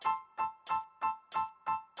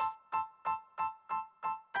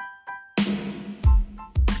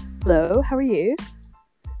Hello, how are you?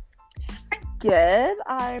 Good.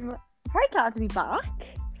 I'm very glad to be back.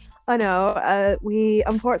 I know, we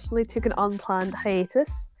unfortunately took an unplanned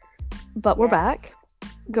hiatus, but we're Yes, back,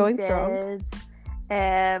 we going strong. did.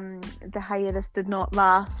 The hiatus did not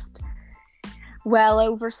last well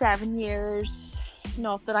over 7 years.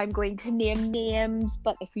 Not that I'm going to name names,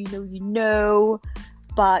 but if you know, you know.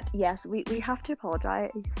 But yes, we have to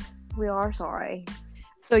apologise. We are sorry.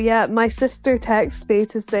 So yeah, my sister texted me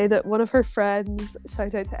to say that one of her friends,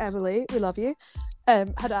 shout out to Emily, we love you,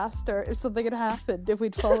 had asked her if something had happened, if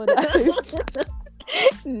we'd fallen out.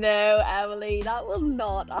 No, Emily, that will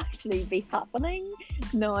not actually be happening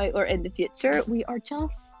now or in the future. We've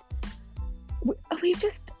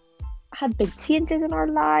just had big changes in our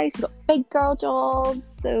lives. We've got big girl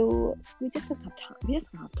jobs, so we just don't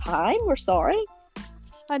have time. We're sorry.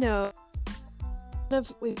 I know.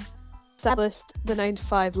 We've established the 9 to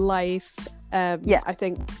 5 life. I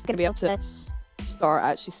think we're going to be able to start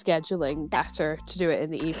actually scheduling better to do it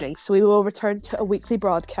in the evening. So we will return to a weekly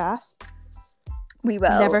broadcast. We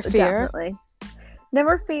will. Never fear. Definitely.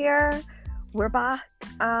 Never fear. We're back,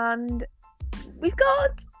 and we've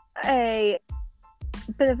got it's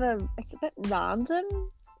a bit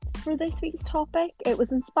random for this week's topic. It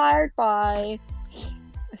was inspired by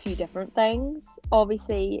a few different things.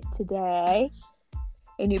 Obviously, today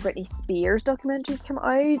a new Britney Spears documentary came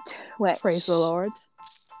out, which, Praise the Lord.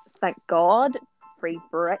 Thank God, free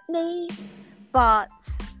Britney. But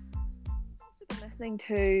I've been listening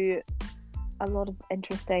to a lot of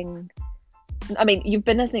interesting... I mean, you've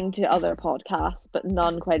been listening to other podcasts, but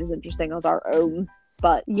none quite as interesting as our own.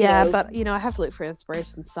 But yeah, but I have to look for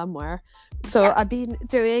inspiration somewhere. So I've been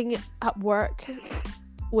doing at work,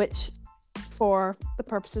 which for the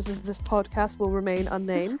purposes of this podcast will remain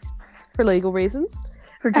unnamed for legal reasons.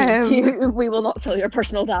 We will not sell your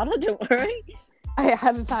personal data, don't worry. I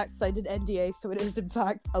have in fact signed an NDA, so it is in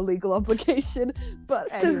fact a legal obligation. But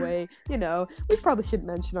anyway, we probably shouldn't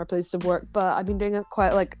mention our place of work, but I've been doing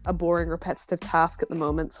quite a boring, repetitive task at the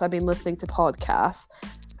moment. So I've been listening to podcasts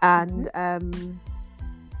and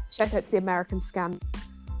shout out to the American Scandal.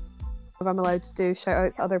 If I'm allowed to do shout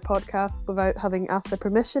outs to other podcasts without having asked their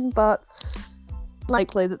permission, but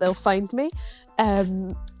likely that they'll find me.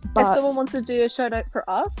 But if someone wants to do a shout out for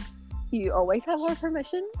us, you always have our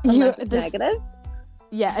permission, unless it's negative.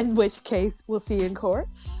 Yeah, in which case we'll see you in court.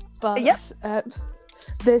 But yep.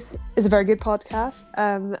 This is a very good podcast,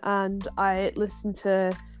 and I listen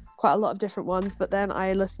to quite a lot of different ones, but then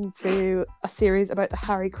I listened to a series about the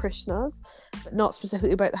Hare Krishnas, but not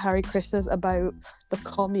specifically about the Hare Krishnas, about the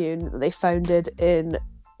commune that they founded in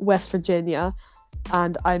West Virginia.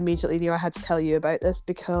 And I immediately knew I had to tell you about this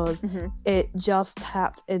because it just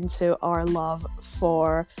tapped into our love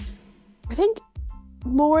for, I think,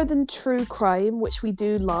 more than true crime, which we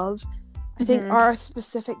do love. I think our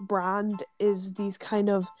specific brand is these kind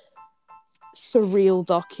of surreal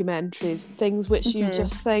documentaries, things which you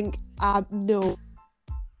just think, no,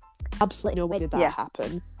 absolutely no way did that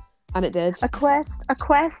happen, and it did. A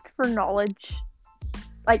quest for knowledge.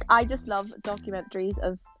 Like, I just love documentaries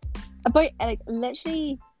about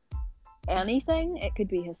literally anything. It could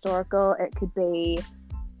be historical. It could be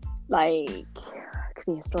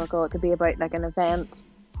historical. It could be about an event,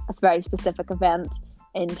 a very specific event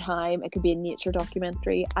in time. It could be a nature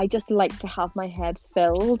documentary. I just like to have my head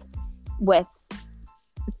filled with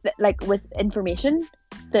with information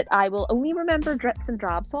that I will only remember drips and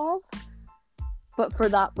drabs of, but for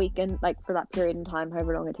that weekend, for that period in time,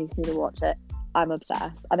 however long it takes me to watch it, I'm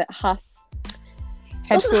obsessed. And it has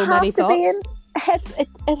head full many thoughts.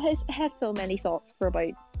 It has head full many thoughts for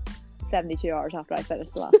about 72 hours after I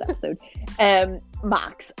finished the last episode,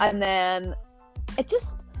 max. And then it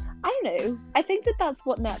just, I don't know, I think that's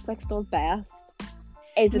what Netflix does best,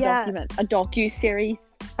 is a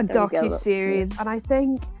docu-series. And I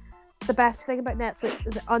think the best thing about Netflix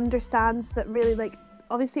is it understands that really,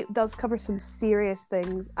 obviously it does cover some serious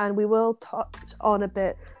things, and we will touch on a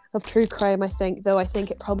bit of true crime, I think, though I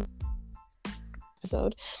think it probably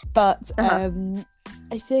episode. But I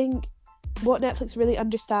think what Netflix really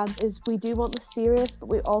understands is we do want the serious, but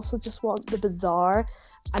we also just want the bizarre,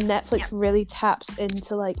 and Netflix really taps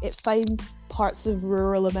into it finds parts of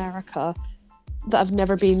rural America that have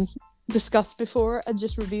never been discussed before and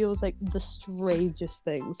just reveals the strangest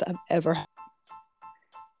things that have ever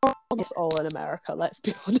happened. Almost all in America, let's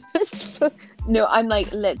be honest. No, I'm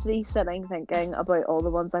literally sitting thinking about all the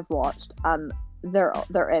ones I've watched, and they're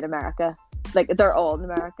in America. They're all in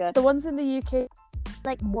America. The ones in the UK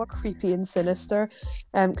more creepy and sinister,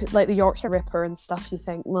 the Yorkshire Ripper and stuff. You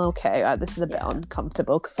think, well, okay, this is a bit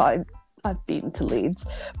uncomfortable because I've been to Leeds,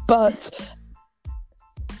 but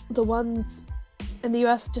the ones in the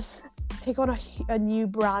US just take on a new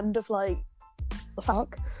brand of like the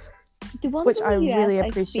fuck, The ones which in I the US, really I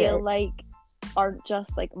appreciate. feel like aren't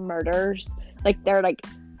just like murders. Like they're like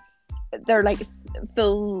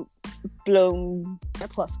full blown.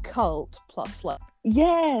 Plus cult, plus like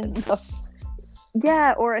Yeah, plus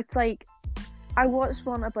yeah. Or it's like I watched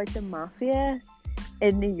one about the mafia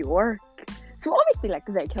in New York. So obviously, like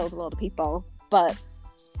they killed a lot of people, but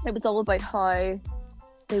it was all about how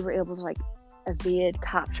they were able to like evade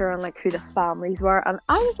capture and like who the families were. And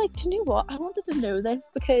I was like, do you know what? I wanted to know this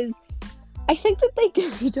because I think that they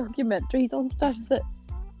give you documentaries on stuff that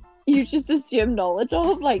you just assume knowledge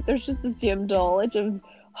of. Like there's just assumed knowledge of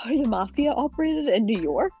how the mafia operated in New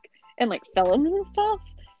York and like films and stuff.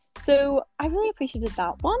 So I really appreciated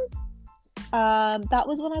that one. That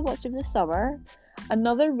was one I watched over the summer.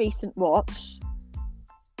 Another recent watch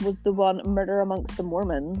was the one Murder Amongst the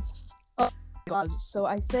Mormons. oh god. So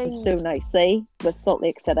I think So nicely with Salt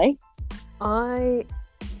Lake City. I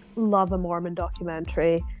love a Mormon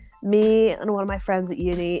documentary. Me and one of my friends at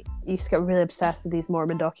uni used to get really obsessed with these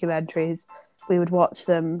Mormon documentaries. We would watch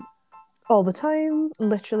them all the time,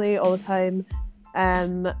 literally all the time.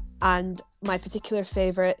 And my particular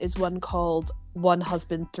favourite is one called One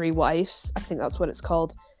Husband, Three Wives. I think that's what it's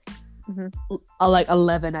called. Like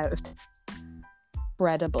 11 out of 10.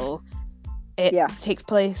 Incredible. It takes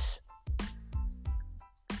place.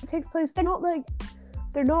 They're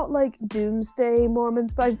not like doomsday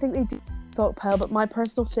Mormons, but I think they do stockpile. But my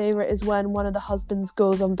personal favourite is when one of the husbands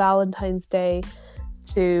goes on Valentine's Day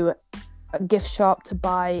to a gift shop to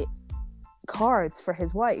buy cards for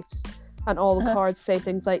his wives, and all the cards say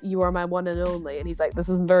things like "You are my one and only," and he's like, "This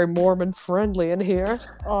isn't very Mormon friendly in here."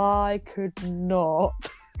 I could not.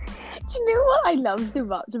 Do you know what I love so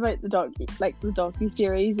much about the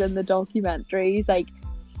docu-series and the documentaries? Like,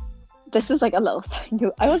 this is like a little side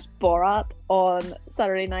note. I watched Borat on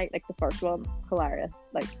Saturday night, like the first one, hilarious,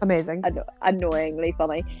 like amazing, annoyingly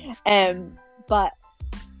funny. But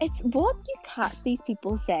it's what you catch these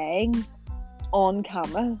people saying on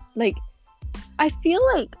camera. Like, I feel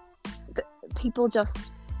like people just.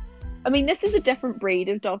 I mean, this is a different breed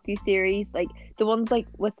of docu-series. Like the ones like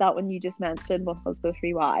with that one you just mentioned, One Husband,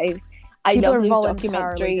 Three Wives. I people love are those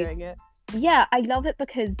voluntarily documentaries. doing it. Yeah, I love it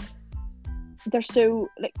because they're so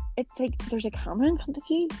like it's like there's a camera in front of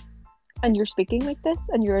you, and you're speaking like this,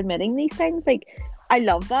 and you're admitting these things. Like, I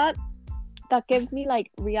love that. That gives me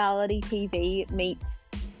like reality TV meets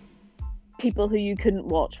people who you couldn't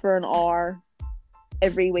watch for an hour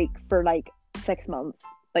every week for like 6 months.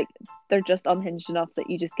 Like, they're just unhinged enough that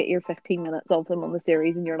you just get your 15 minutes of them on the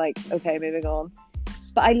series and you're like, okay, moving on.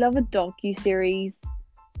 But I love a docu-series,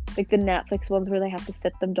 like the Netflix ones where they have to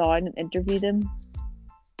sit them down and interview them.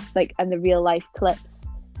 Like, and the real life clips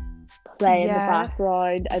play in the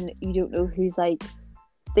background, and you don't know who's like,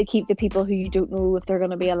 they keep the people who you don't know if they're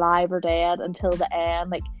going to be alive or dead until the end.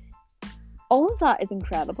 Like, all of that is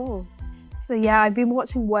incredible. So yeah, I've been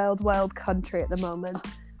watching Wild Wild Country at the moment,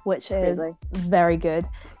 which is very good.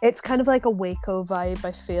 It's kind of like a Waco vibe,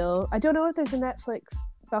 I feel. I don't know if there's a Netflix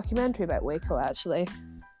documentary about Waco, actually.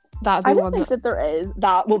 I don't think that there is.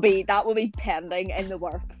 That will be pending in the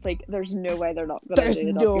works. Like, there's no way they're not going to do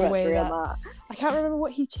a documentary on that. I can't remember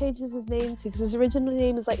what he changes his name to, because his original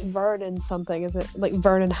name is like Vernon something. Is it like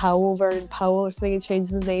Vernon Powell or something? He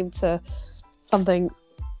changes his name to something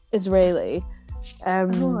Israeli. I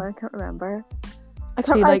can't remember.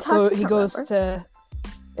 He goes to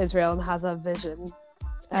Israel and has a vision.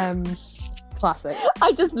 Classic.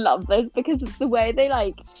 I just love this because it's the way they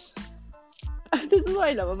like. This is what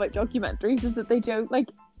I love about documentaries, is that they don't like.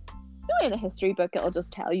 In a history book, it'll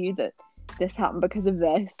just tell you that this happened because of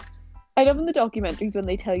this. I love in the documentaries when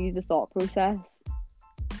they tell you the thought process.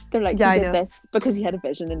 They're like, he did this because he had a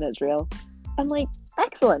vision in Israel. I'm like,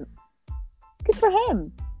 excellent, good for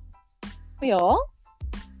him. We all,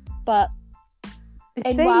 but.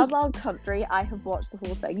 Wild Wild Country, I have watched the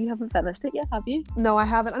whole thing. You haven't finished it yet, have you? No, I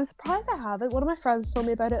haven't. I'm surprised I haven't. One of my friends told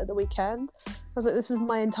me about it at the weekend. I was like, this is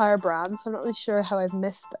my entire brand, so I'm not really sure how I've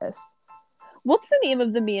missed this. What's the name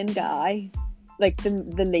of the main guy? Like, the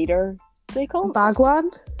leader? What do they call him? Bagwan?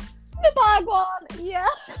 The Bagwan! Yeah!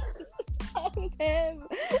 That was him!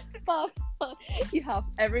 Bagwan.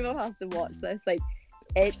 Everyone has to watch this. Like,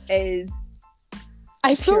 it is.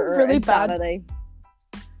 I feel really insanity. Bad.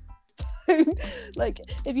 Like,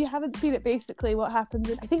 if you haven't seen it, basically what happens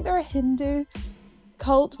is, I think they're a Hindu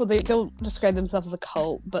cult. Well, they don't describe themselves as a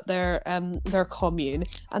cult, but they're a commune,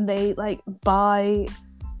 and they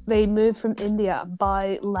move from India and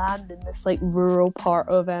buy land in this like rural part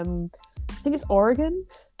of I think it's Oregon,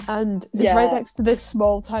 and it's right next to this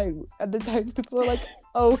small town, and the townspeople are like,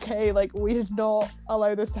 okay, like, we did not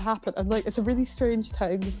allow this to happen. And like, it's a really strange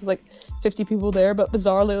time. There's like 50 people there, but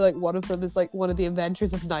bizarrely, like, one of them is like one of the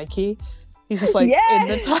inventors of Nike. He's just like in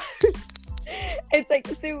the town. It's like,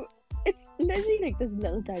 so it's literally like this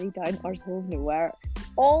little tiny town, arsehole of nowhere,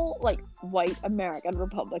 all like white American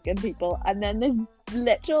Republican people, and then this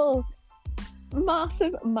literal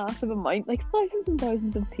massive amount, like thousands and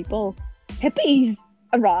thousands of people, hippies,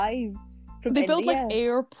 arrive from They India. build like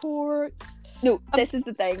airports. No, this is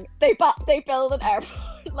the thing. They build an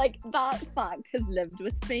airport. Like, that fact has lived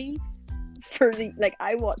with me for like,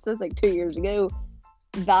 I watched this like 2 years ago.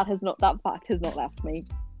 That fact has not left me.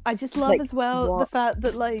 I just love Like, as well what? the fact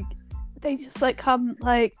that like they just like come,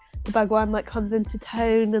 like the Bhagwan like comes into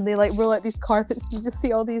town and they like roll out these carpets and you just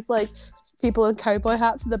see all these like people in cowboy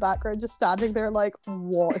hats in the background just standing there like,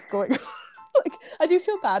 what is going on? Like, I do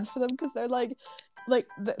feel bad for them because they're like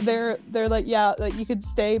they're like, yeah, like you can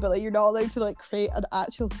stay, but like you're not allowed to like create an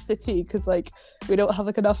actual city because like we don't have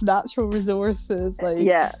like enough natural resources. Like,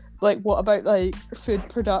 Yeah. like what about like food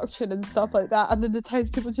production and stuff like that? And then the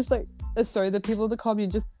townspeople just like, the people in the commune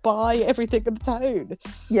just buy everything in the town.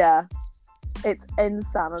 Yeah. It's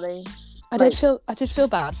insanity. I did feel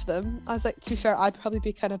bad for them. I was like, to be fair, I'd probably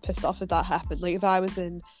be kind of pissed off if that happened. Like, if I was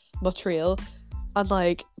in Montreal and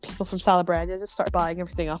like people from Salabrania just start buying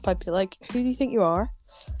everything up, I'd be like, who do you think you are?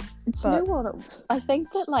 Do you know what? I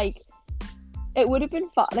think that like it would have been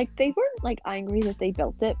fun. Like, they weren't like angry that they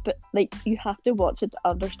built it, but like you have to watch it to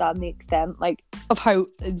understand the extent, like, of how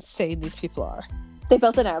insane these people are. they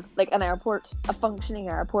built an airport, a functioning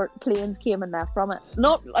airport. Planes came and left from it.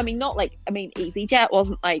 EasyJet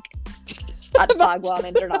wasn't like at Bhagwan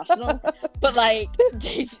International, but like,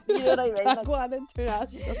 you know what I mean? Like, Bhagwan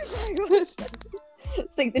International.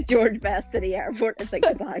 it's like the George Best City Airport. It's like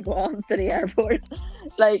the Bhagwan City Airport.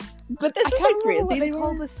 Like, but this I is can't like remember crazy. what they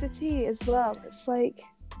call the city as well. It's like,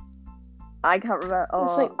 I can't remember.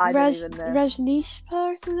 it's like I don't even know. Rajneeshpuram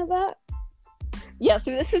or something like that. Yeah,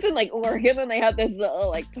 so this was in like Oregon, and they had this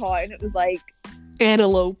little like town. It was like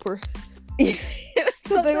Antelope. it was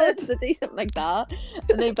Something something like that,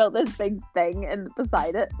 and they built this big thing and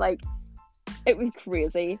beside it, like, it was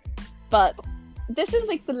crazy. But this is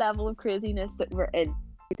like the level of craziness that we're in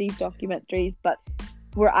with these documentaries. But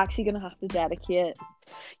we're actually gonna have to dedicate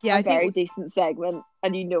a very decent segment,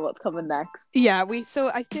 and you know what's coming next. Yeah,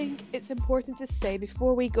 so I think it's important to say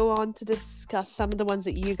before we go on to discuss some of the ones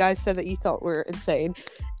that you guys said that you thought were insane,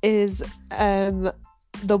 is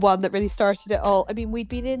the one that really started it all. I mean, we'd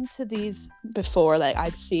been into these before. Like,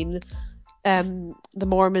 I'd seen the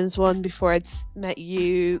Mormons one before I'd met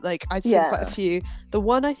you. Like, I'd seen quite a few. The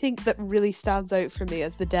one I think that really stands out for me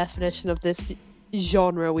as the definition of this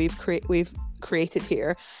genre we've created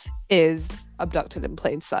here is abducted in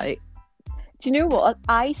plain sight. Do you know what?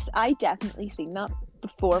 I definitely seen that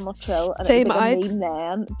before Montreal, and Same, it was like a meme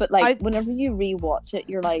then. But like, whenever you rewatch it,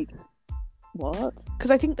 you're like, what?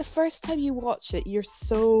 Because I think the first time you watch it, you're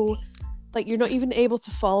so like, you're not even able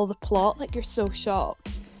to follow the plot. Like, you're so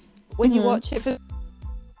shocked when you watch it.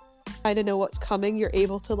 I don't know what's coming. You're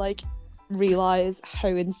able to like realize how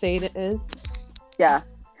insane it is. Yeah,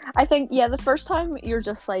 I think the first time you're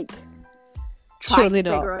just like trying to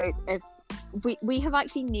figure out if we have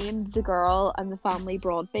actually named the girl and the family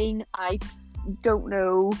Broadbean. I don't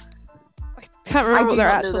know. I can't remember what their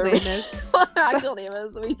actual name is. What their actual name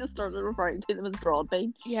is. We just started referring to them as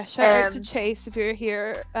Broadbean. Yeah, shout out to Chase if you're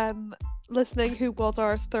here listening, who was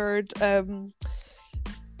our third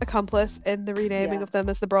accomplice in the renaming of them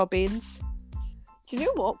as the Broadbeans. Do you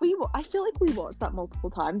know what? I feel like we watched that multiple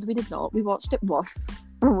times. We did not. We watched it once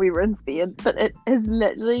when we were in Spain, but it has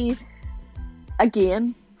literally,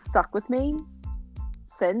 again, stuck with me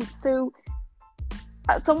since. So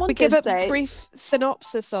someone we give a brief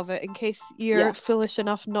synopsis of it in case you're foolish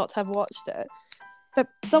enough not to have watched it.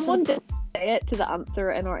 Someone did say it to the answer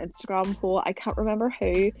in our Instagram poll. I can't remember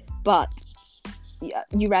who, but yeah,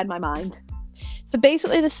 you read my mind. So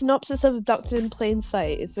basically the synopsis of Abducted in Plain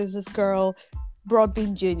Sight is there's this girl,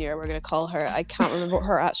 Broadbean Jr., we're going to call her. I can't remember what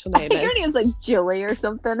her actual name is. I think her name's like Julie or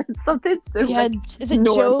something. It's something so is it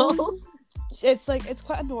normal. Joe? It's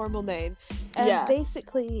quite a normal name.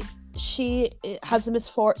 Basically, she has the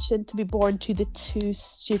misfortune to be born to the two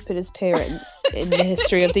stupidest parents in the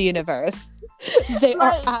history of the universe. They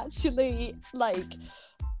are actually like,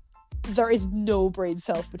 there is no brain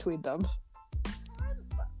cells between them.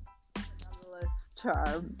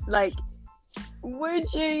 Term, like,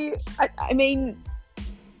 would you? I mean,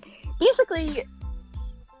 basically,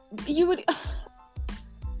 you would.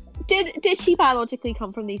 Did she biologically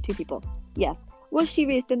come from these two people? Yes. Was she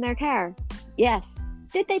raised in their care? Yes.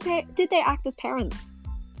 Did they act as parents?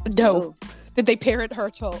 No. Did they parent her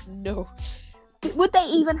at all? No. Would they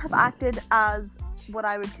even have acted as what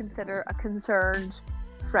I would consider a concerned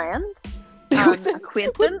friend?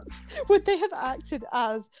 Acquaintance? Would they have acted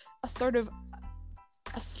as a sort of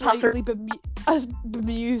a slightly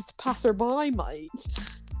bemused passerby might?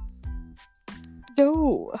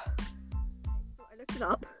 No. I looked it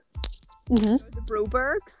up. Mm-hmm. The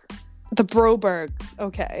Brobergs. The Brobergs,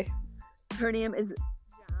 okay. Her name is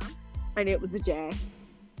Jan. I knew it was a J.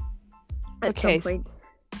 At Okay, some point.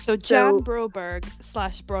 So Jan Broberg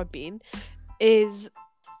 / Broadbean is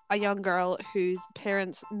a young girl whose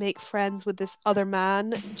parents make friends with this other man.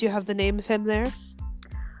 Do you have the name of him there?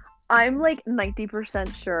 I'm like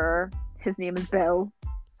 90% sure his name is Bill.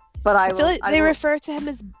 But I feel like they refer to him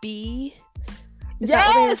as B.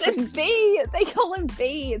 Yes, it's B. They call him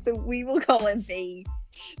B, so we will call him B.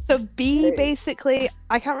 So B basically,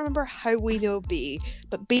 I can't remember how we know B,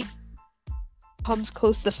 but B comes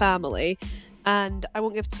close to the family, and I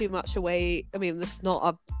won't give too much away. I mean, this is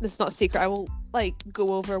not a secret. I won't like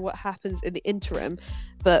go over what happens in the interim,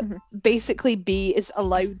 but basically B is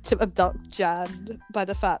allowed to abduct Jan by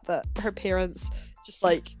the fact that her parents just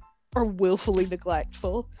like are willfully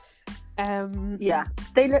neglectful. Yeah,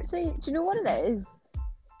 they literally. Do you know what it is?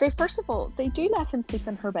 First of all, they do let him sleep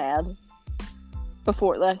in her bed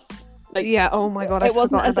before this. Like, yeah. Oh my god, I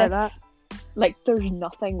forgot about that. Like, there's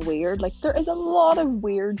nothing weird. Like, there is a lot of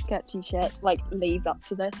weird, sketchy shit like leads up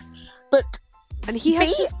to this, but he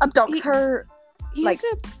abducts her.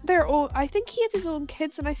 I think he has his own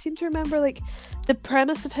kids, and I seem to remember like the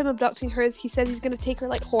premise of him abducting her is he says he's going to take her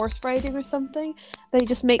like horse riding or something. Then he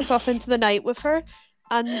just makes off into the night with her,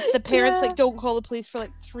 and the parents like don't call the police for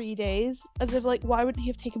like 3 days, as if like why wouldn't he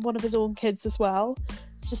have taken one of his own kids as well?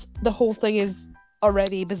 It's just the whole thing is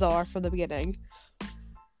already bizarre from the beginning.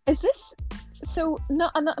 Is this so? No,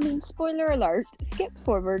 I mean, spoiler alert. Skip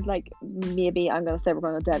forward like maybe I'm going to say we're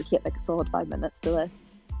going to dedicate like a solid 5 minutes to this.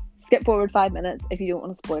 Skip forward 5 minutes if you don't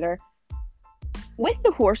want a spoiler. With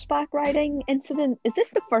the horseback riding incident, is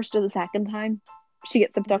this the first or the second time she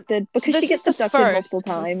gets abducted? Because she gets abducted multiple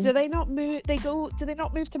times. Do they not move? Do they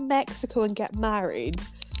not move to Mexico and get married?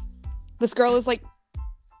 This girl is like,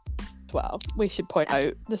 well, we should point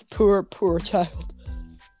out this poor child.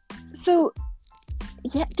 So,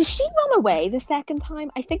 yeah, does she run away the second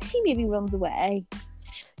time? I think she maybe runs away.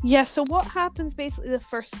 Yeah. So what happens basically the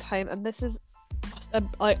first time, and this is.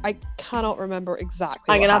 I cannot remember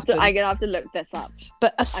exactly. I'm gonna have to look this up.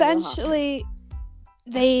 But essentially,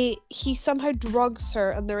 he somehow drugs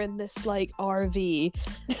her, and they're in this like RV,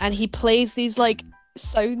 and he plays these like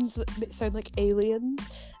sounds that sound like aliens,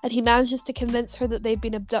 and he manages to convince her that they've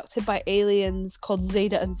been abducted by aliens called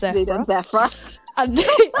Zeta and Zephyr. And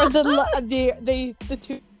they the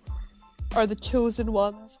two are the chosen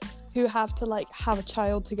ones who have to like have a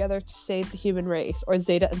child together to save the human race, or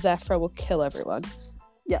Zeta and Zephyr will kill everyone.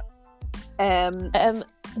 Yeah.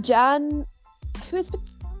 Jan, who is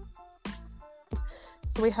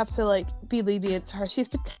so we have to like be lenient to her. She's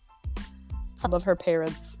some of her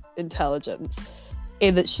parents' intelligence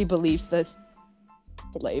in that she believes this,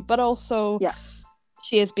 but also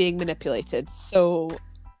she is being manipulated. So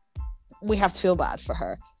we have to feel bad for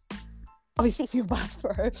her. Obviously, feel bad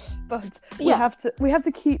for her, but we have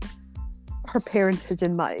to keep her parentage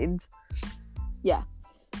in mind. Yeah,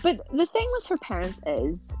 but the thing with her parents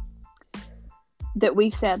is that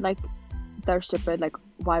we've said like they're stupid. Like,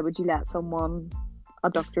 why would you let someone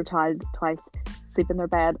abduct your child twice, sleep in their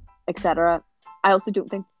bed, etc. I also don't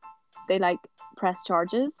think they like press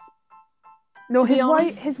charges. No,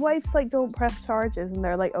 his wife's like, don't press charges, and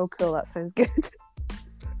they're like, oh cool, that sounds good.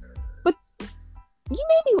 But you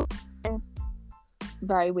may be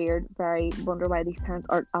very weird, very wonder why these parents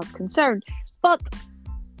aren't as concerned. But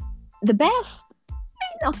the best,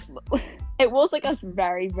 it was like a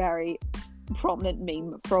very, very prominent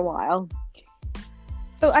meme for a while.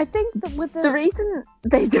 So I think that with the reason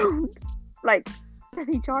they don't like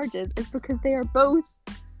any charges is because they are both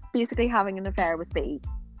basically having an affair with B.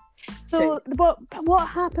 So what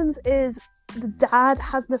happens is the dad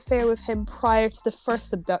has an affair with him prior to the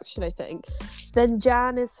first abduction, I think. Then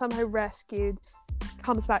Jan is somehow rescued,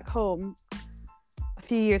 comes back home a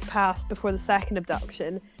few years past before the second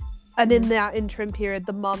abduction, and in that interim period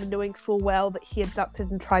the mum, knowing full well that he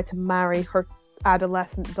abducted and tried to marry her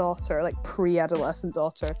adolescent daughter, like pre-adolescent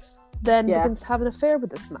daughter, then begins to have an affair with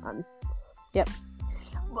this man. Yep.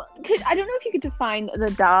 Well, I don't know if you could define the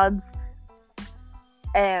dad's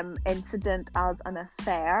incident as an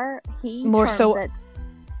affair. He more terms so it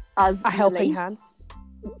as a helping hand,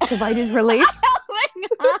 because I did relief.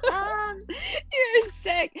 You're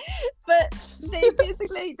sick. But they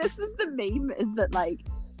basically, this was the meme, is that like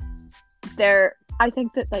I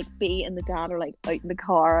think that like B and the dad are like out in the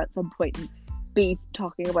car at some point, and B's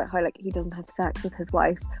talking about how like he doesn't have sex with his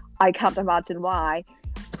wife. I can't imagine why.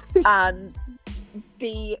 And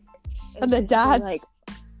B and the dad's like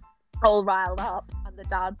all riled up, and the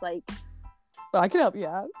dad's like, well, I can help you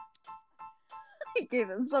out. I gave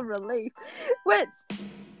him some relief. Which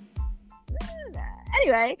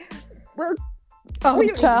anyway, well, oh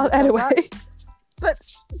child, anyway. But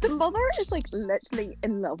the mother is like literally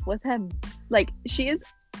in love with him. Like, she is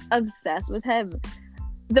obsessed with him.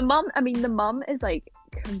 The mum is like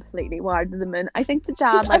completely wired to the moon. I think the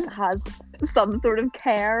dad like has some sort of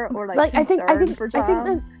care or like concern for Jan. I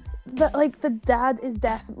think that like the dad is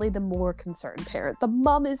definitely the more concerned parent. The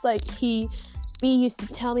mum is like, B used to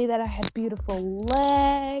tell me that I had beautiful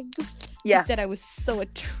legs. Yeah. He said I was so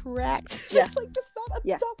attractive. Yeah. It's like, this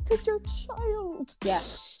man adopted your child. Yeah.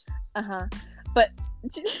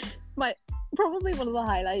 But probably one of the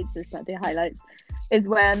highlights, there's plenty of highlights, is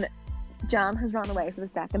when Jan has run away for the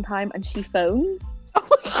second time and she phones. Oh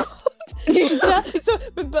my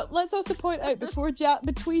god! But let's also point out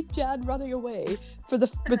between Jan running away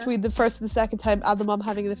between the first and the second time and the mum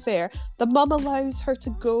having an affair, the mum allows her to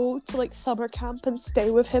go to like summer camp and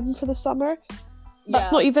stay with him for the summer.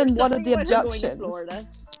 That's not even one of the objections.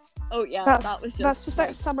 Oh yeah, that's just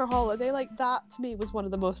like summer holiday. Like, that to me was one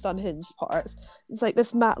of the most unhinged parts. It's like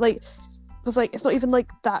this was like, it's not even like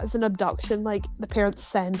that is an abduction. Like, the parents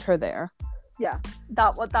send her there. Yeah,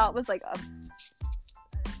 that was like an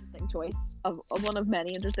interesting choice of one of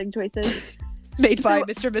many interesting choices made by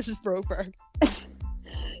Mr. and Mrs. Broberg.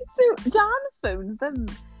 So Jan phones them.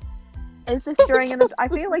 Is this during I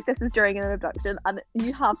feel like this is during an abduction, and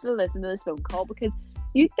you have to listen to this phone call because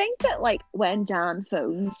you'd think that like when Jan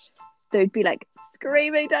phones, they'd be like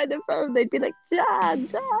screaming down the phone. They'd be like, Jan,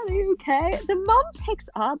 are you okay? The mum picks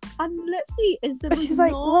up and literally is the most she's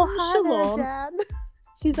like, well, hi there, Jan.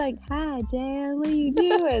 She's like, hi, Jan, what are you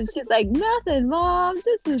doing? She's like, nothing, Mom,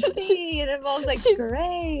 just with me. And her mom's like,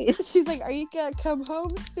 great. She's like, are you gonna come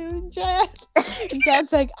home soon, Jan? And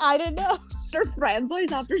Jan's like, I don't know. Her friends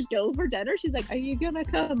always after school for dinner. She's like, are you gonna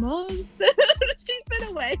come home soon? She's been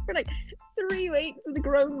away for like 3 weeks with a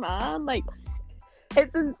grown man. Like,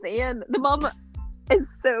 it's insane. The mum is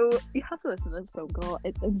so... You have to listen to this phone call.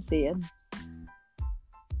 It's insane.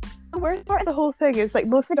 The worst part of the whole thing is like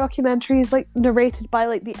most of the documentary is like narrated by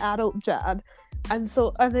like the adult Jan, and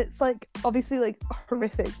it's like obviously like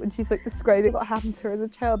horrific when she's like describing what happened to her as a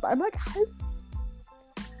child. But I'm like, how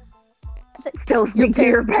still speak to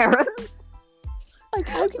your parents? Like,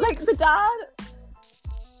 how can the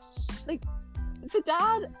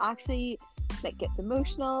dad actually like gets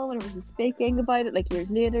emotional whenever he's speaking about it. Like, years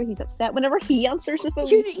later, he's upset whenever he answers the phone.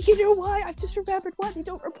 You know why? I've just remembered why they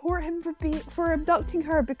don't report him for abducting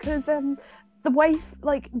her, because the wife,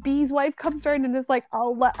 like B's wife, comes around and is like,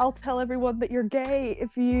 I'll tell everyone that you're gay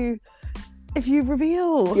if you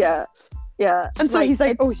reveal. Yeah. And so like, he's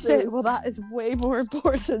like, oh shit, well that is way more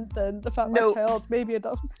important than the fact my child may be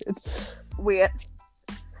adopted. Wait,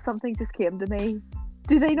 something just came to me.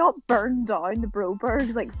 Do they not burn down the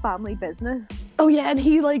Brobergs' like family business? Oh yeah, and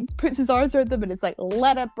he like puts his arms around them and it's like,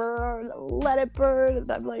 let it burn.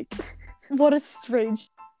 And I'm like, what a strange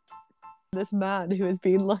this man who has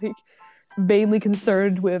been like mainly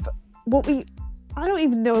concerned with I don't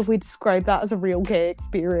even know if we describe that as a real gay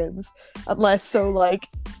experience, unless so like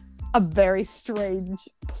a very strange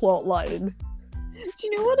plot line. Do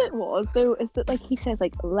you know what it was though? Is that like he says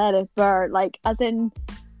like let it burn, like as in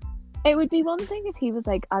it would be one thing if he was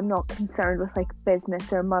like, I'm not concerned with like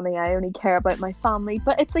business or money, I only care about my family.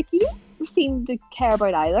 But it's like, you don't seem to care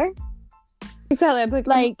about either. Exactly. I'm like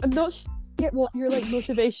I'm not sure what your like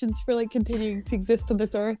motivations for like continuing to exist on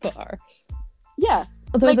this earth are. Yeah.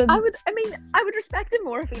 I would respect him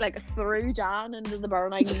more if he like threw Jan into the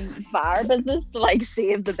burning fire business to like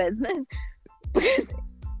save the business. Because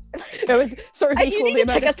it was sort of equal the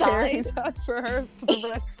amount of care he's had for her for the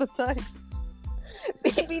rest of the time.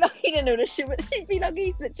 He'd be lucky to notice she'd be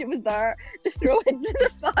lucky that she was there to throw into the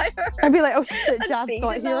fire. I'd be like, oh shit, Jan's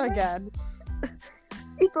not here again.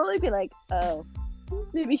 He'd probably be like, oh,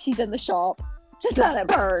 maybe she's in the shop. Just let it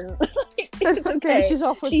burn. It's okay. Maybe she's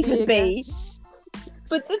off with B.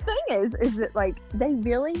 But the thing is that like they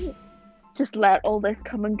really just let all this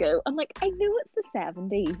come and go. And like, I know it's the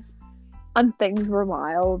 70s and things were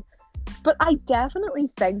wild, but I definitely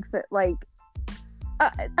think that like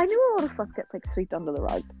I know a lot of stuff gets like swept under the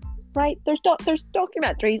rug, right? There's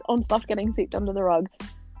documentaries on stuff getting swept under the rug.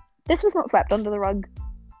 This was not swept under the rug.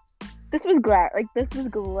 This was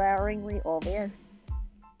glaringly obvious,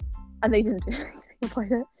 and they didn't do anything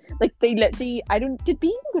about it. Like, they literally, did B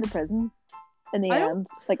even go to prison? in the I don't- end.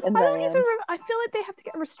 Like in the I don't very even end. remember. I feel like they have to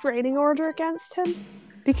get a restraining order against him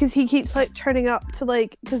because he keeps like turning up to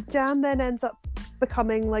like, because Jan then ends up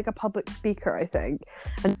becoming like a public speaker, I think,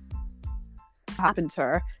 and happened to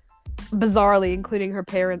her bizarrely, including her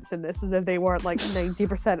parents in this, as if they weren't like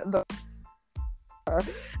 90% of the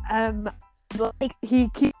like he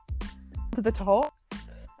keeps to the top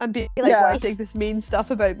and being like, why do you think this means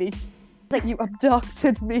stuff about me? Like, you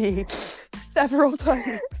abducted me several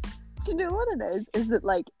times. Do you know what it is? Is that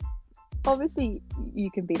like, obviously you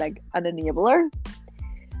can be like an enabler.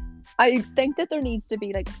 I think that there needs to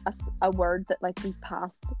be like a word that like we've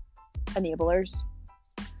passed enablers.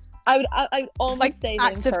 I would almost Like say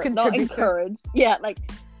active not contributor. encourage. Yeah, like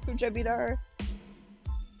contributor.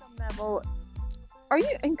 Some level. Are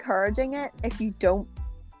you encouraging it if you don't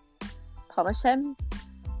punish him?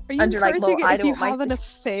 Are you And you're like, encouraging well, I it if you don't like have an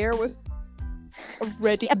affair with a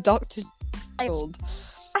already abducted child?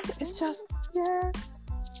 It's just yeah.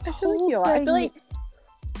 the I feel whole like you are. I thing. feel like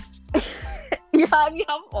you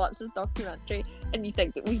haven't watched this documentary and you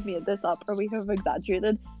think that we've made this up or we have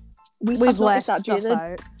exaggerated. We We've have not left exaggerated.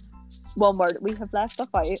 stuff out. One word, we have left stuff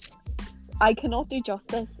out. I cannot do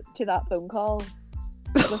justice to that phone call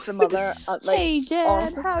with the mother. Like, Hey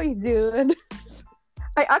Jen, how you doing?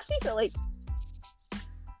 I actually feel like there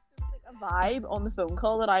was like a vibe on the phone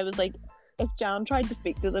call that I was like, if Jan tried to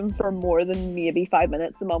speak to them for more than maybe 5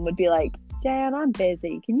 minutes, the mum would be like, Jan, I'm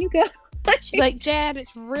busy. Can you go? She's like, Jen,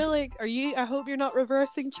 it's really. I hope you're not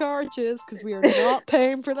reversing charges because we are not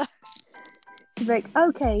paying for that. She's like,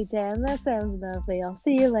 okay, Jen, that sounds lovely. I'll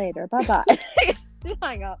see you later. Bye bye. She'll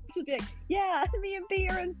hang up. She'll be like, yeah, me and B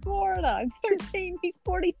are in Florida. I'm 13. He's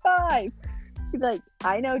 45. She'd be like,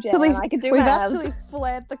 I know, Jen. I can do We've math. actually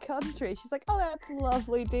fled the country. She's like, oh, that's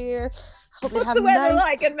lovely, dear. Hope you What's have the weather nice.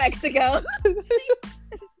 like in Mexico?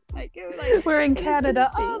 We're in Canada.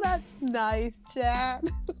 Oh, that's nice, Jen.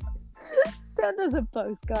 Send us a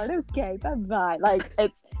postcard. Okay, bye bye. Like,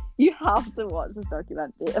 it's, you have to watch this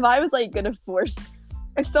documentary. If I was like gonna force,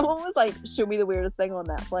 if someone was like, show me the weirdest thing on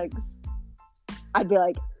Netflix, I'd be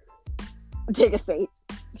like, take a seat,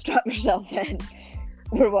 strap yourself in.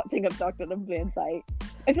 We're watching Abducted in Plain Sight.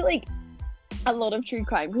 I feel like a lot of true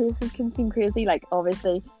crime cases can seem crazy. Like,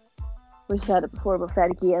 obviously, we've said it before, we'll say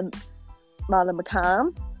it again. Madeleine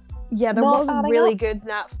McCann. Yeah, there Not was a adding really up. good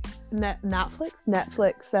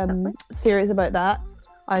Netflix series about that.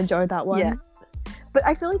 I enjoyed that one. Yeah. But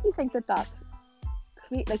I feel like you think that that's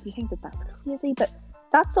like you think that that's crazy, but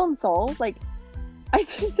that's unsolved. Like, I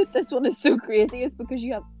think that this one is so crazy is because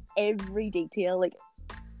you have every detail, like,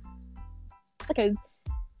 because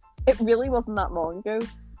it really wasn't that long ago.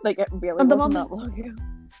 Like, it really wasn't that long ago.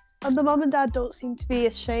 And the mum and dad don't seem to be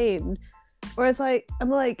ashamed. Whereas, like,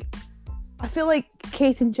 I feel like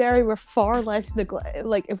Kate and Jerry were far less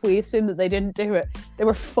like, if we assume that they didn't do it, they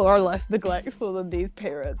were far less neglectful than these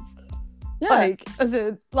parents. Yeah. Like, as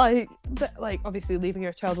in, like, obviously leaving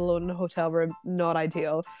your child alone in a hotel room, not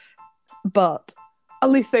ideal. But at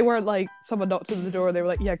least they weren't like, someone knocked on the door and they were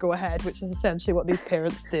like, yeah, go ahead, which is essentially what these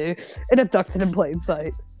parents do in Abducted in Plain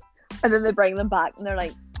Sight. And then they bring them back and they're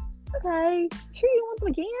like, okay, sure you want them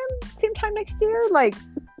again? Same time next year? Like,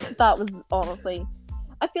 that was honestly,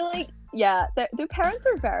 I feel like, yeah, their parents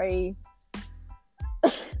are very...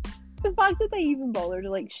 The fact that they even bother to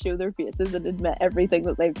like show their faces and admit everything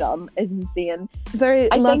that they've done is insane. Very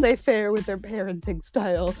laissez-faire with their parenting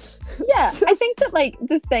style. Yeah, I think that like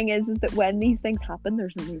the thing is that when these things happen,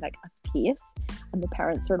 there's only like a case, and the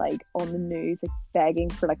parents are like on the news, like begging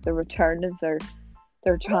for like the return of their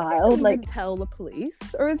child. They Like, tell the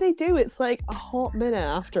police, or if they do, it's like a hot minute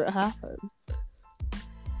after it happened.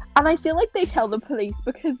 and I feel like they tell the police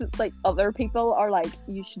because it's like other people are like,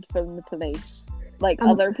 you should phone the police. Like,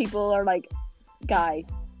 other people are like, guys,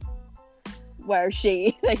 where's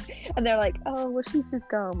she? Like, and they're like, oh, well, she's just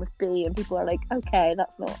gone with B, and people are like, okay,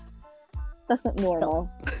 that's not normal.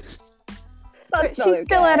 She's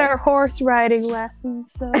still at her horse riding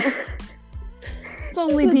lessons, so it's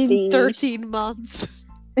only been 13 months.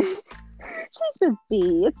 She's with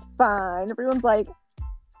B, it's fine. Everyone's like,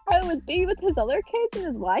 oh, with B with his other kids and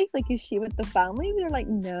his wife? Like, is she with the family? They're like,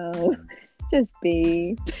 no, just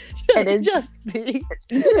B. It is just B.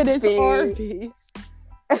 It is RB.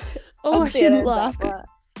 Oh, I shouldn't laugh. I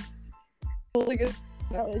think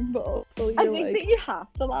that you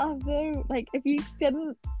have to laugh though. Like, if you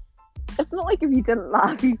didn't, it's not like if you didn't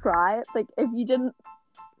laugh you cry. It's like if you didn't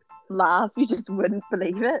laugh you just wouldn't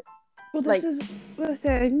believe it. Well, this is the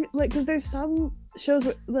thing. Like, because there's some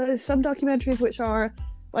shows, there's some documentaries which are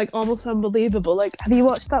like almost unbelievable. Like, have you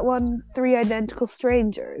watched that one, 3 Identical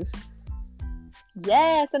Strangers?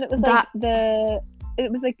 Yes, and it was like the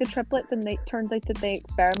it was like the triplets, and they turns out that they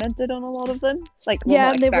experimented on a lot of them. Like, well, Yeah,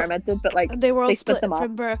 not and they experimented, but like they were all they split them up.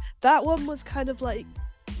 from birth. That one was kind of like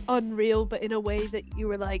unreal, but in a way that you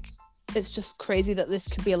were like, it's just crazy that this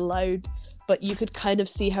could be allowed, but you could kind of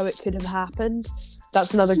see how it could have happened.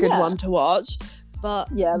 That's another good one to watch.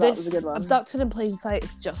 But yeah, that was a good one. Abducted in Plain Sight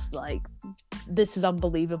is just like, this is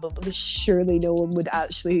unbelievable, because surely no one would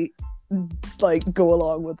actually like go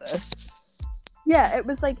along with this. Yeah, it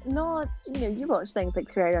was like, not, you watch things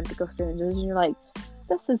like Three Identical Strangers and you're like,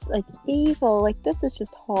 this is like evil, like this is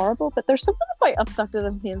just horrible. But there's something about Abducted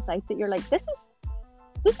in Plain Sight that you're like, this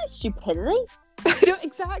is stupidity. I know,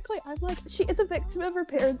 exactly. I'm like, she is a victim of her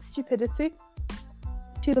parents' stupidity.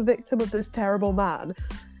 She's a victim of this terrible man,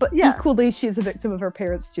 but equally she's a victim of her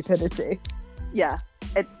parents' stupidity. Yeah,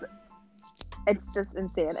 it's just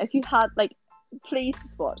insane. If you had, like, please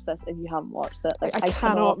just watch this if you haven't watched it. Like, I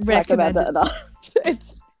cannot recommend it enough.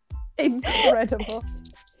 It's incredible.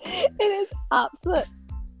 It is absolute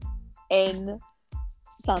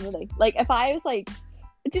insanity. Like, if I was like,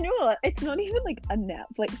 do you know what? It's not even like a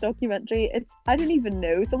Netflix documentary. I don't even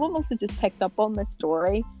know. Someone must have just picked up on this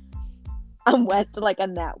story and went to like a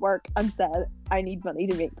network and said, I need money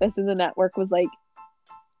to make this. And the network was like,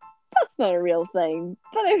 that's not a real thing,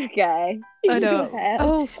 but okay. I know.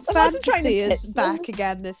 Oh, fantasy is back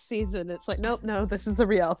again this season. It's like, nope, no, this is a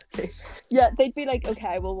reality. Yeah, they'd be like,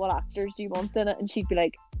 okay, well, what actors do you want in it? And she'd be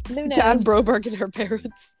like, no. Jan Broberg and her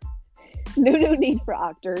parents. No need for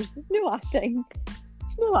actors. No acting.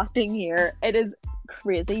 No acting here. It is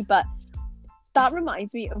crazy, but that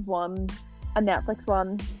reminds me of a Netflix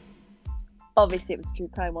one. Obviously, it was a true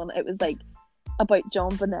crime one. It was like about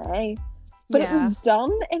John Bonet. But it was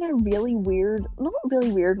done in a really weird, not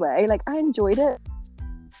really weird way. Like, I enjoyed it.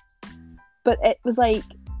 But it was like,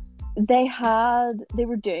 they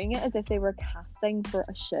were doing it as if they were casting for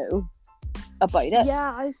a show about it.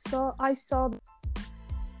 Yeah, I saw.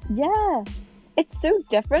 Yeah. It's so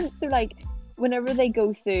different. So, like, whenever they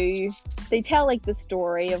go through, they tell, like, the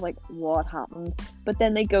story of, like, what happened. But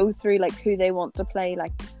then they go through, like, who they want to play,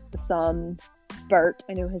 like, the son, Bert.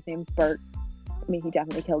 I know his name's Bert. I mean, he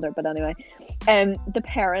definitely killed her, but anyway, the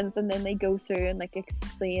parents, and then they go through and like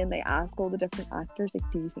explain. They ask all the different actors,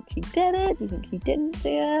 like, do you think she did it? Do you think he didn't do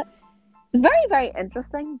it? It's very, very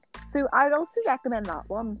interesting. So I'd also recommend that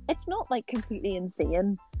one. It's not like completely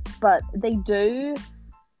insane, but they do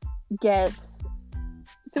get.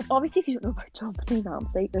 So obviously, if you don't know about John Benet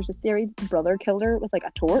Ramsey, there's a theory that the brother killed her with like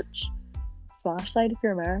a torch, flashlight if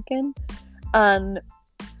you're American, and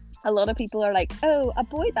a lot of people are like, oh, a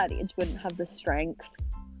boy that age wouldn't have the strength.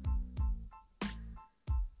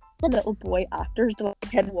 The little boy actors to like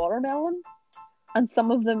hit watermelon, and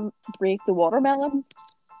some of them break the watermelon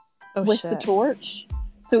with the torch.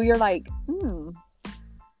 So you're like,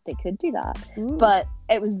 they could do that. But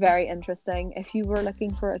it was very interesting. If you were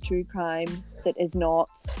looking for a true crime that is not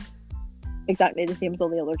exactly the same as all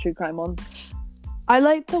the other true crime ones. I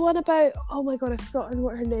like the one about, oh my god, I've forgotten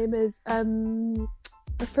what her name is. Amanda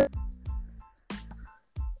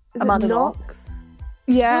Knox?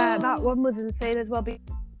 Yeah, that one was insane as well.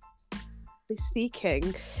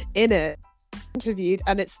 Speaking in it, interviewed,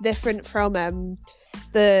 and it's different from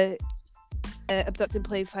the Abducted in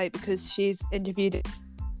Plain Sight, because she's interviewed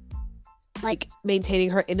like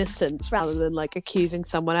maintaining her innocence rather than like accusing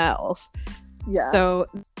someone else. Yeah, so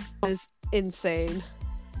it's insane.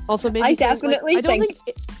 Also, maybe I definitely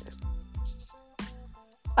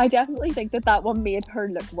think that one made her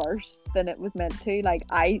look worse than it was meant to. Like,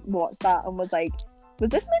 I watched that and was like, was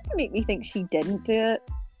this meant to make me think she didn't do it?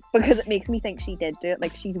 Because it makes me think she did do it.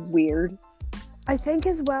 Like, she's weird. I think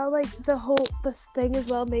as well, like, this thing as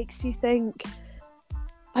well makes you think,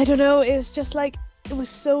 I don't know, it was just like, it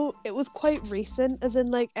was quite recent, as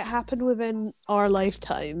in like it happened within our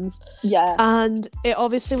lifetimes. Yeah. And it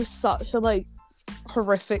obviously was such a like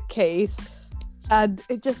horrific case, and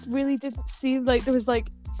it just really didn't seem like there was like,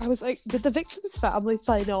 I was like, did the victim's family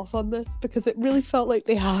sign off on this? Because it really felt like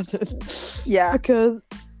they hadn't. Yeah. Because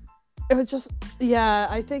it was just, yeah,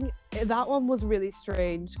 I think that one was really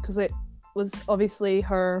strange, because it was obviously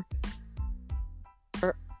her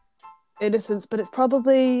innocence, but it's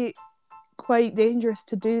probably quite dangerous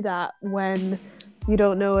to do that when you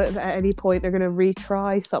don't know if at any point they're going to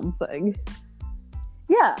retry something.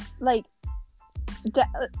 Yeah, like,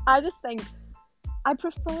 I just think I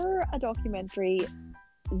prefer a documentary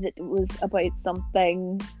that was about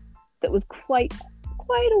something that was quite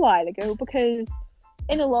a while ago, because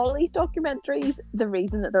in a lot of these documentaries, the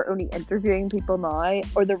reason that they're only interviewing people now,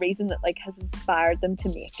 or the reason that like has inspired them to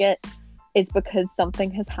make it, is because something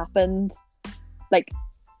has happened like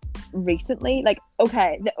recently, like,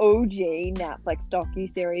 okay, the OG Netflix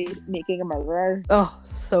docu-series Making a Murderer. Oh,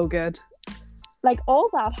 so good. Like, all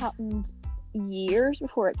that happened years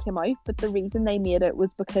before it came out, but the reason they made it was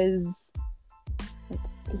because like,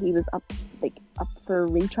 he was up for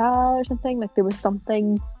retrial or something. Like, there was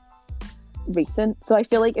something recent. So I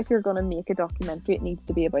feel like if you're gonna make a documentary, it needs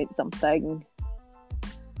to be about something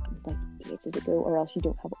like ages ago, or else you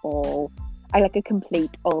don't have all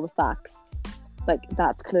the facts. Like,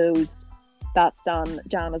 that's closed, that's done,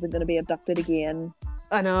 Jan isn't going to be abducted again.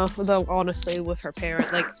 I know, although honestly with her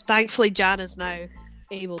parent, like, thankfully Jan is now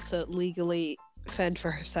able to legally fend for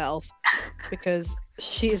herself because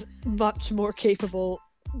she's much more capable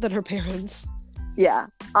than her parents. Yeah,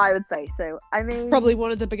 I would say so. I mean, probably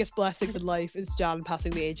one of the biggest blessings in life is Jan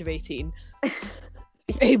passing the age of 18.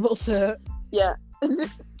 She's able to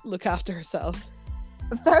look after herself.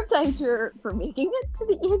 Fair play to her for making it to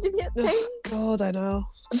the age of 18. Oh, God, I know.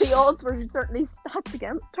 The odds were certainly stacked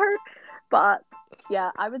against her. But,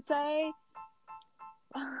 yeah, I would say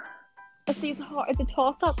it's a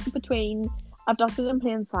toss-up between Abducted in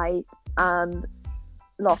Plain Sight and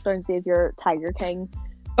Lockdown Savior Tiger King.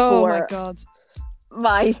 Oh, my God.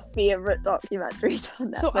 My favourite documentaries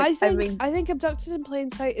on Netflix. So I think Abducted in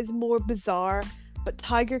Plain Sight is more bizarre, but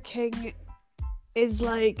Tiger King is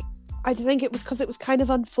like, I think it was because it was kind of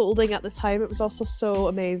unfolding at the time. It was also so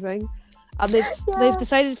amazing, and they've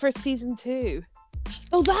decided for season 2.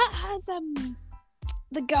 Oh, that has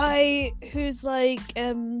the guy who's like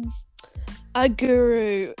a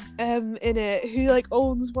guru in it, who like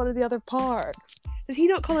owns one of the other parks. Does he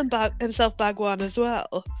not call himself Bhagwan as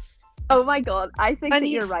well? Oh my God, I think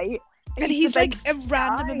you're right. He's like a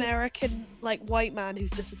random American like white man who's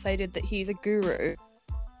just decided that he's a guru.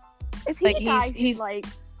 Is he like, the guy who's like,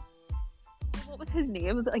 what was his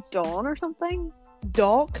name? Was it like Dawn or something?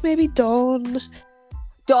 Doc, maybe Dawn.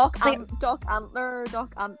 Doc Antler,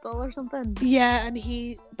 Doc Antle or something. Yeah,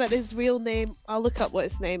 but his real name, I'll look up what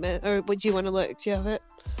his name is, or would you want to look? Do you have it?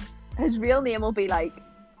 His real name will be like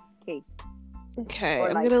Keith. Okay, or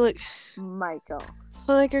I'm like gonna look. Michael.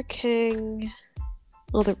 Tiger King,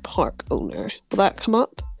 other park owner. Will that come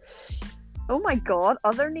up? Oh my God,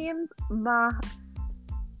 other names?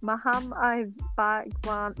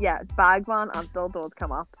 Bhagwan. Yeah, Bhagwan Antle does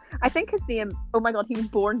come up. I think his name, oh my God, he was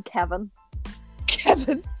born Kevin.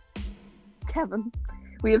 Kevin.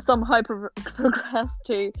 We have somehow progressed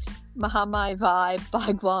to Mahamai Vibe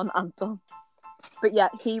Bhagwan Antle. But yeah,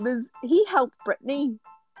 he helped Britney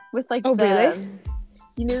with like really?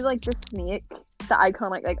 You know, like the snake, the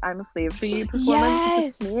iconic like "I'm a slave for you" performance.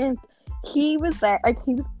 Yes. With the snake. He was there, like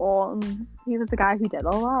he was the guy who did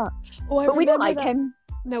all that. Oh, but we don't like him.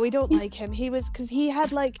 No, we don't like him. He was, because he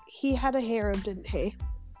had a harem, didn't he?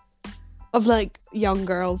 Of like young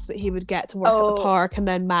girls that he would get to work at the park and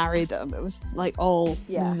then marry them. It was like all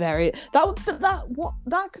very that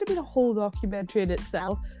could have been a whole documentary in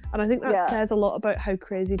itself. And I think that says a lot about how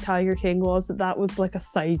crazy Tiger King was. That was like a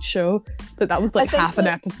sideshow. That was like half an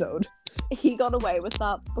episode. He got away with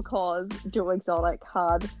that because Joe Exotic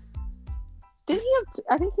had. Didn't he have?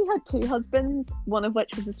 I think he had 2 husbands. One of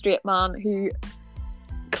which was a straight man who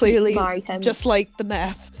clearly married him, just like the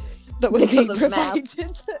meth that was being provided to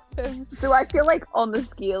him. So I feel like on the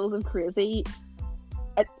scales of crazy,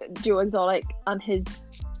 Joe Exotic and his,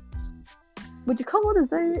 would you call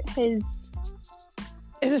it his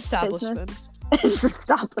establishment? His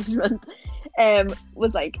establishment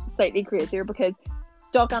was like slightly crazier, because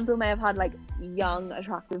Doc Antle may have had like young,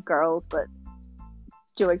 attractive girls, but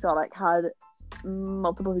Joe Exotic had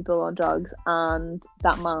multiple people on drugs, and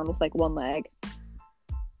that man with like one leg.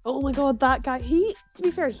 Oh my God, that guy, to be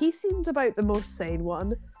fair, he seemed about the most sane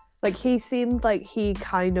one. Like, he seemed like he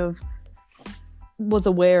kind of was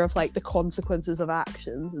aware of like the consequences of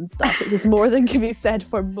actions and stuff, which is more than can be said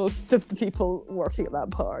for most of the people working at that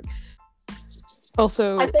park.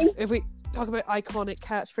 Also, if we talk about iconic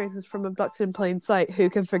catchphrases from Abducted in Plain Sight, who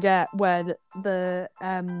can forget when the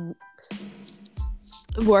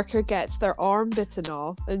worker gets their arm bitten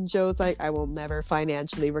off and Joe's like, I will never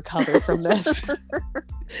financially recover from this.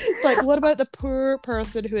 It's like, what about the poor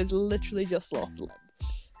person who has literally just lost a limb?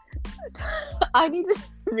 I need to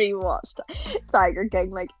rewatch Tiger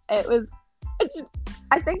King. Like, I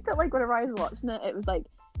think that like whenever I was watching it, it was like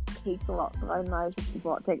takes a lot, and I was just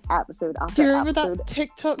watching episode after. Do you remember that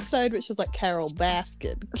TikTok sound which was like Carol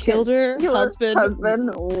Baskin killed her husband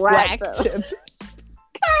whacked him?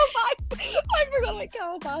 Carol Baskin. I forgot about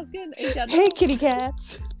Carol Baskin. Hey, kitty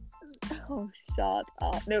cats. Oh, shut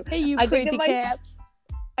up! No, hey, you crazy cats.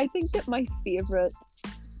 I think that my favourite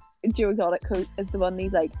Joe Exotic quote is the one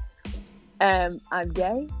he's like, I'm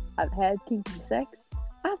gay, I've had kinky sex,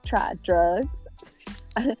 I've tried drugs.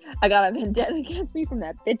 I got a vendetta against me from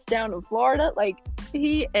that bitch down in Florida. Like,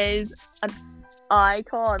 he is an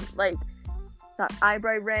icon. Like, that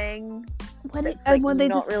eyebrow ring. When It's and like when they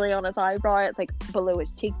not really on his eyebrow, it's like below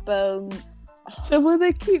his cheekbone. So when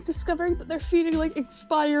they keep discovering that they're feeding like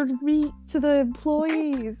expired meat to the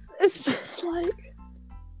employees, it's just like.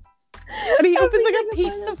 And he opens like a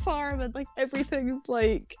pizza farm, and like everything's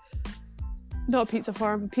like not a pizza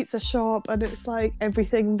farm, a pizza shop, and it's like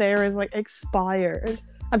everything there is like expired,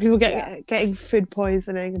 and people getting food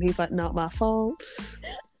poisoning, and he's like, not my fault.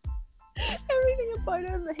 Everything about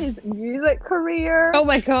him, his music career. Oh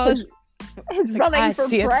my god. His running like, for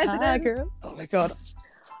president. Tiger. Oh my god.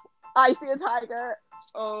 I see a tiger.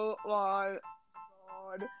 Oh my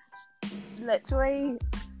god. Literally,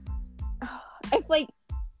 if like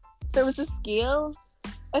there was a scale,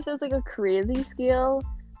 if there's like a crazy scale,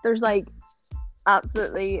 there's like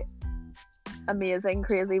absolutely amazing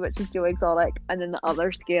crazy, which is Joe Exotic, and then the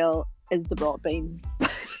other scale is the broad beans.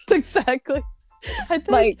 Exactly. I think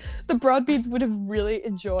Like, the broad beans would have really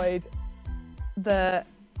enjoyed the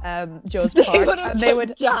Joe's Park, and they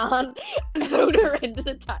would Jan thrown her into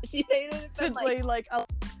the taxi. They would have been simply like I'll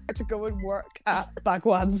to go and work at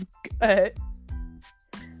Bagwan's in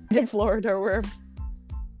Florida, where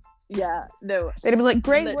yeah, no, they'd have been like,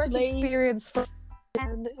 great work literally, experience for,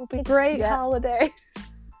 and it'll be great holiday.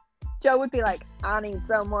 Joe would be like, I need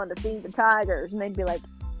someone to feed the tigers, and they'd be like,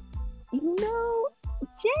 you know,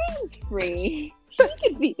 Jane's free. She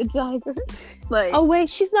could feed the tigers. Like, oh wait,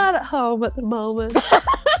 she's not at home at the moment.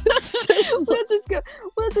 We'll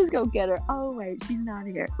just go get her. Oh wait, she's not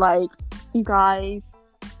here. Like, you guys,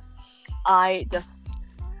 I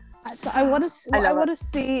want to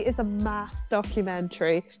see is a mass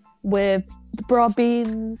documentary with the broad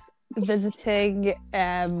beans visiting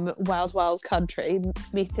Wild Wild Country,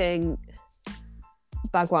 meeting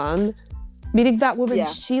Bhagwan, meeting that woman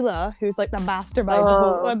Sheila, who's like the mastermind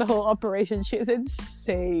of the whole operation. She is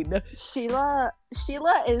insane. Sheila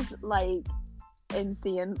is like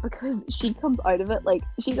insane because she comes out of it like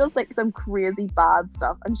she does like some crazy bad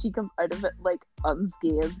stuff, and she comes out of it like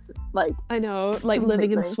unscathed. Like, I know, like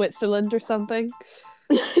living in Switzerland or something.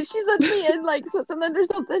 She's literally in like Switzerland or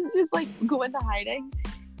something. She's like going to hiding.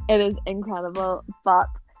 It is incredible. But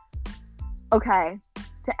okay,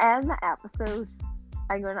 to end the episode,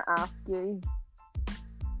 I'm going to ask you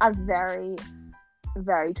a very,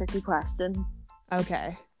 very tricky question.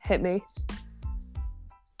 Okay, hit me.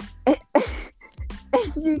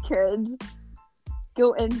 If you could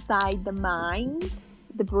go inside the mind,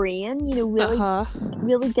 the brain, you know,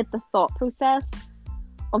 really get the thought process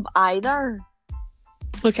of either.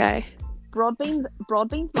 Okay. Broad beans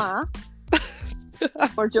math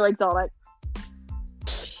or Joe Exotic.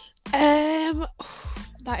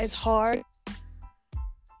 That is hard.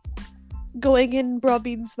 Going in broad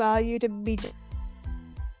beans math, you'd immediately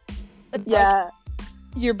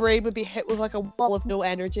your brain would be hit with like a wall of no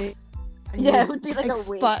energy. Yeah, it would be like a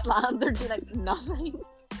wasteland. There'd be like nothing.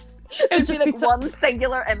 It'd be like one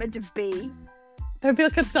singular image of B. There'd be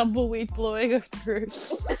like a tumbleweed blowing through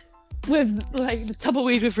with like the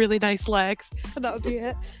tumbleweed with really nice legs, and that would be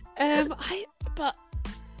it.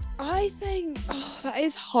 I think that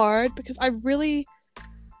is hard because I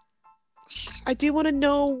do want to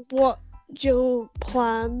know what Joe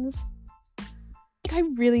plans. I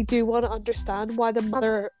really do want to understand why the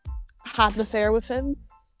mother had an affair with him.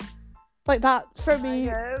 Like, that for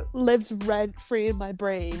me lives rent free in my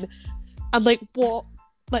brain. And like, what,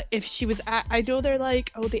 like, if she was I know they're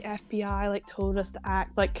like, oh, the FBI like told us to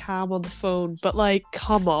act like calm on the phone, but like,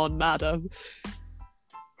 come on, madam.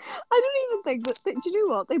 I don't even think that. Do you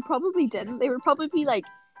know what? They probably didn't. They would probably like,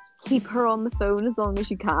 keep her on the phone as long as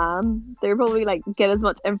you can. They were probably like, get as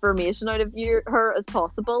much information out of her as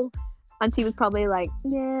possible. And she was probably like,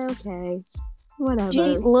 yeah, okay, whatever. Did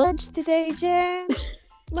you eat lunch today, Jen?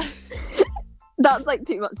 That's like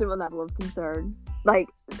too much of a level of concern. Like,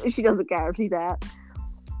 she doesn't care if she's at.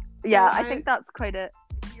 Yeah, I think that's quite it.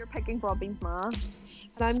 You're picking broad beans math.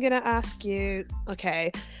 And I'm gonna ask you,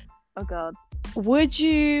 okay. Oh god. Would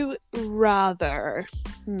you rather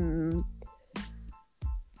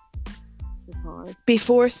be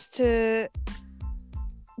forced to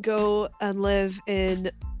go and live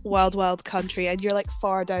in Wild Wild Country, and you're like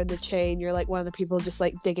far down the chain, you're like one of the people just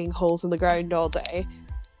like digging holes in the ground all day,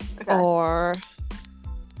 or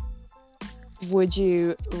would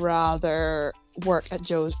you rather work at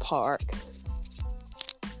Joe's Park?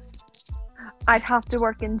 I'd have to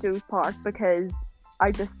work in Joe's Park because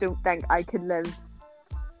I just don't think I could live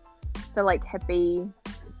the like hippie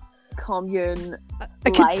commune I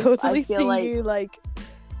life. could totally see you like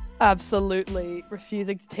absolutely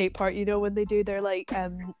refusing to take part. You know when they do their like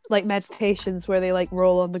meditations where they like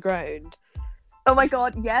roll on the ground. Oh my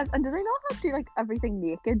god, yes. And do they not have to do like everything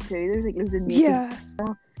naked too? There's like loads of naked. Yeah.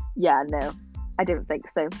 Yeah, no. I don't think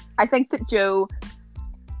so. I think that Joe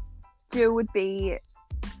would be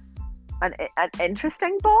an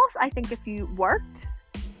interesting boss. I think if you worked,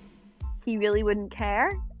 he really wouldn't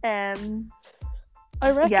care. I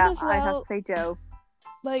reckon as well. I'd have to say Joe.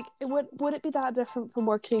 Like, would it be that different from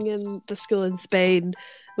working in the school in Spain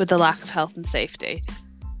with the lack of health and safety?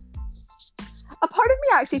 A part of me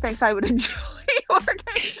actually thinks I would enjoy working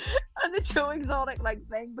on the Joe Exotic like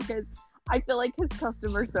thing, because I feel like his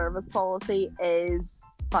customer service policy is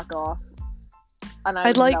fuck off, and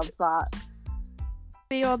I'd love that.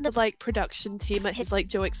 Be on the like production team at his like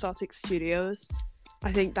Joe Exotic Studios.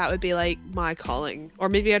 I think that would be like my calling. Or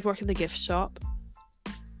maybe I'd work in the gift shop.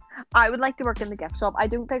 I would like to work in the gift shop. I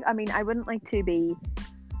wouldn't like to be,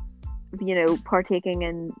 partaking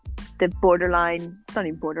in the borderline, it's not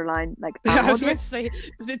even borderline, like I was going to say,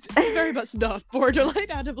 it's very much not borderline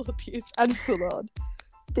animal abuse and full on.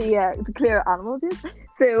 The clear animal abuse.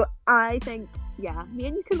 So I think, yeah, me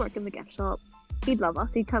and you could work in the gift shop. He'd love us.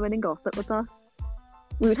 He'd come in and gossip with us.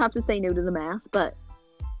 We would have to say no to the meth, but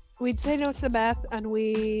we'd say no to the meth, and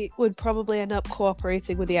we would probably end up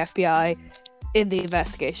cooperating with the FBI in the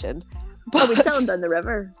investigation. But we'd sell them down the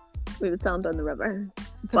river.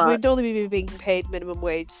 Because we'd only be being paid minimum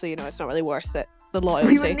wage, so it's not really worth it. The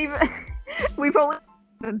loyalty. We've only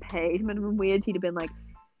been paid minimum wage. He'd have been like,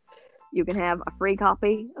 you can have a free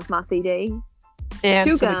copy of my CD and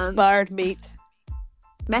 2 some guns, expired meat,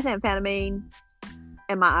 methamphetamine,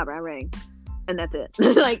 and my eyebrow ring. And that's it.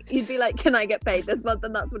 Like, you'd be like, can I get paid this month?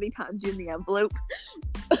 And that's what he hands you in the envelope.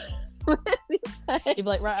 You'd be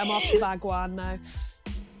like, right, I'm off to Bagwan now.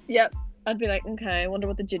 Yep. I'd be like, okay, I wonder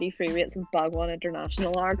what the duty-free rates in Bagwan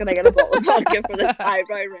International are. Can I get a bottle of vodka for this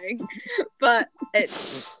eyebrow ring? But do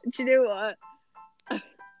you know what?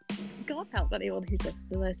 God help anyone who's listening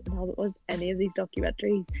to this and hasn't watched any of these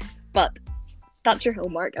documentaries. But that's your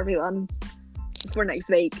homework, everyone. For next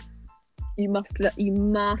week. You must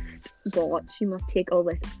watch. You must take all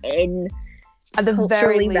this in. At the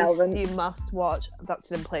very least, you must watch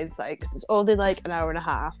Abducted in Plain Sight, because it's only like an hour and a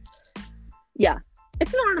half. Yeah,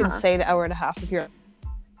 it's an hour and a half. Insane hour and a half if you're.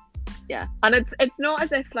 Yeah, and it's not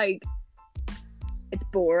as if like it's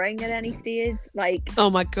boring at any stage. Like, oh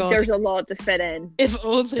my god, there's a lot to fit in. If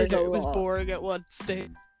only it was boring at one stage.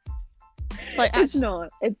 It's like it's not.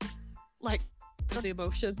 It's like the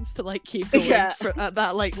emotions to like keep going at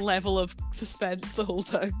that like level of suspense the whole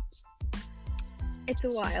time. It's a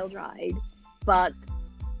wild ride, but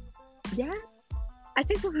yeah, I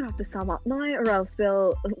think we're gonna have to sum up now, or else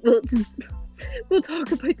we'll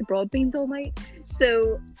talk about the broad beans all night.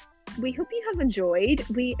 So we hope you have enjoyed.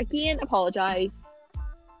 We again apologize.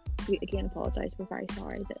 We're very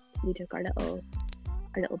sorry that we took our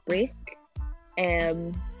little break.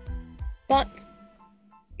 But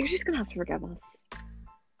you're just gonna have to forgive us.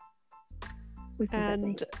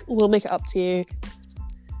 And we'll make it up to you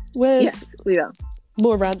with yes, we will.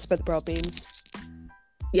 More rants about the broad beans.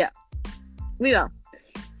 Yeah, we will.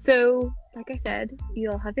 So, like I said,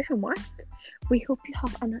 you'll have your homework. We hope you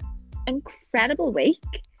have an incredible week,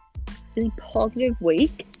 really positive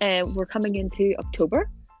week. We're coming into October,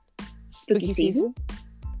 spooky season.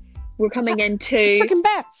 We're coming into it's freaking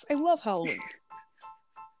bats. I love Halloween.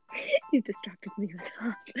 You've distracted me with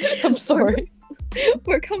that. I'm sorry.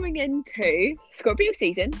 We're coming into Scorpio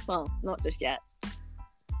season. Well, not just yet.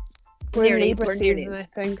 We're in Libra season, I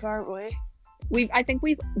think, aren't we? I think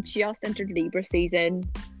we've just entered Libra season,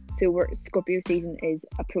 so Scorpio season is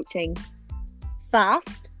approaching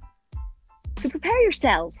fast. So prepare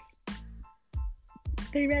yourselves.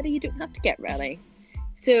 Stay ready. You don't have to get ready.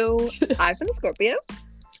 So I've been a Scorpio.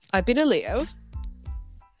 I've been a Leo.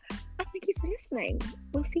 Thank you for listening.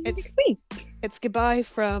 We'll see you next week. It's goodbye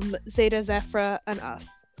from Zeta, Zephra, and us.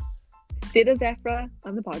 Zeta, Zephra,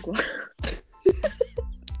 and the Bagua.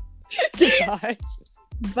 Goodbye.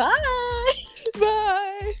 Bye.